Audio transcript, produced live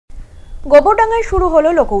গোবরডাঙ্গায় শুরু হলো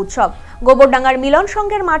লোক উৎসব। গোবরডাঙ্গার মিলন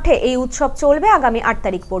সংঘের মাঠে এই উৎসব চলবে আগামী ৮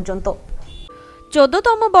 তারিখ পর্যন্ত।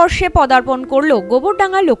 14তম বর্ষে পদার্পণ করল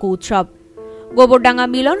গোবরডাঙ্গা লোক উৎসব। গোবরডাঙ্গা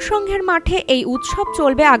মিলন সংঘের মাঠে এই উৎসব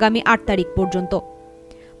চলবে আগামী ৮ তারিখ পর্যন্ত।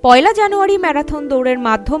 1 জানুয়ারি ম্যারাথন দৌড়ের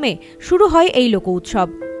মাধ্যমে শুরু হয় এই লোক উৎসব।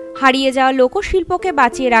 হারিয়ে যাওয়া লোকশিল্পকে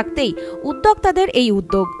বাঁচিয়ে রাখতেই উদ্যোক্তাদের এই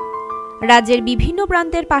উদ্যোগ। রাজ্যের বিভিন্ন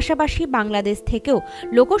প্রান্তের পাশাপাশি বাংলাদেশ থেকেও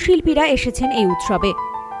লোকশিল্পীরা এসেছেন এই উৎসবে।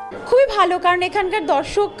 খুবই ভালো, কারণ এখানকার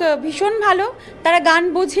দর্শক ভীষণ ভালো, তারা গান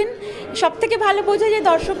বোঝেন। সব থেকে ভালো বোঝে যে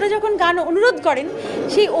দর্শকরা যখন গান অনুরোধ করেন,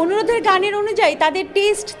 সেই অনুরোধের গানের অনুযায়ী তাদের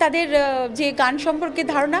টেস্ট, তাদের যে গান সম্পর্কে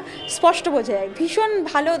ধারণা স্পষ্ট বোঝা যায়। ভীষণ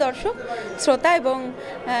ভালো দর্শক শ্রোতা, এবং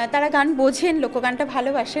তারা গান বোঝেন, লোকগানটা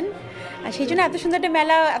ভালোবাসেন। আর সেই জন্য এত সুন্দর একটা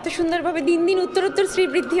মেলা, এত সুন্দরভাবে দিন দিন উত্তরোত্তর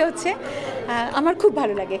শ্রীবৃদ্ধি হচ্ছে। আমার খুব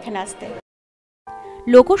ভালো লাগে এখানে আসতে।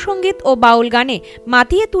 লোকসঙ্গীত ও বাউল গানে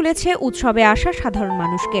মাতিয়ে তুলেছে উৎসবে আসা সাধারণ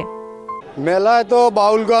মানুষকে। মেলায় তো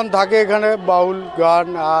বাউল গান থাকে, এখানে বাউল গান,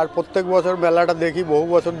 আর প্রত্যেক বছর মেলাটা দেখি, বহু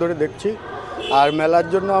বছর ধরে দেখছি। আর মেলার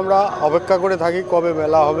জন্য আমরা অপেক্ষা করে থাকি কবে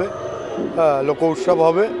মেলা হবে, লোক উৎসব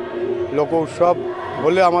হবে। লোক উৎসব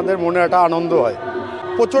হলে আমাদের মনে একটা আনন্দ হয়,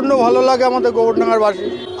 প্রচণ্ড ভালো লাগে আমাদের গোবরডাঙ্গার বাসী।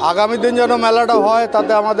 আগামী দিন যেন মেলাটা হয়,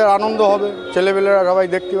 তাতে আমাদের আনন্দ হবে, ছেলেমেয়েরা সবাই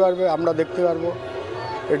দেখতে পারবে, আমরা দেখতে পারবো,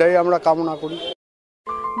 এটাই আমরা কামনা করি।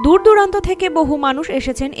 দূর দূরান্ত থেকে বহু মানুষ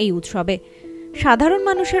এসেছেন এই উৎসবে। সাধারণ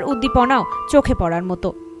মানুষের উদ্দীপনাও চোখে পড়ার মতো।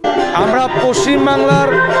 আমরা পশ্চিমবাংলার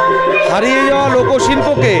হারিয়ে যাওয়া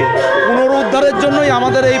লোকশিল্পকে পুনরুদ্ধারের জন্যই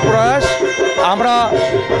আমাদের এই প্রয়াস। আমরা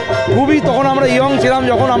তখন আমরা ইয়ং ছিলাম,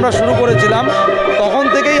 যখন আমরা শুরু করেছিলাম, তখন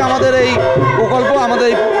থেকেই আমাদের এই প্রকল্প,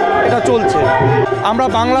 এটা চলছে। আমরা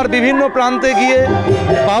বাংলার বিভিন্ন প্রান্তে গিয়ে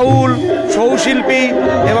বাউল, ছৌশিল্পী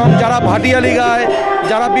এবং যারা ভাটিয়ালি গায়,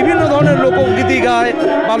 যারা বিভিন্ন ধরনের লোকগীতি গায়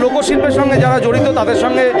বা লোকশিল্পের সঙ্গে যারা জড়িত, তাদের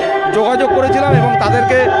সঙ্গে যোগাযোগ করেছিলাম এবং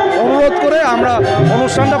তাদেরকে অনুরোধ করে আমরা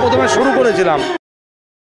অনুষ্ঠানটা প্রথমে শুরু করেছিলাম।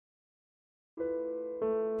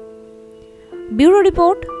 Bureau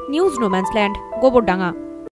report, news no man's land, Gobardanga.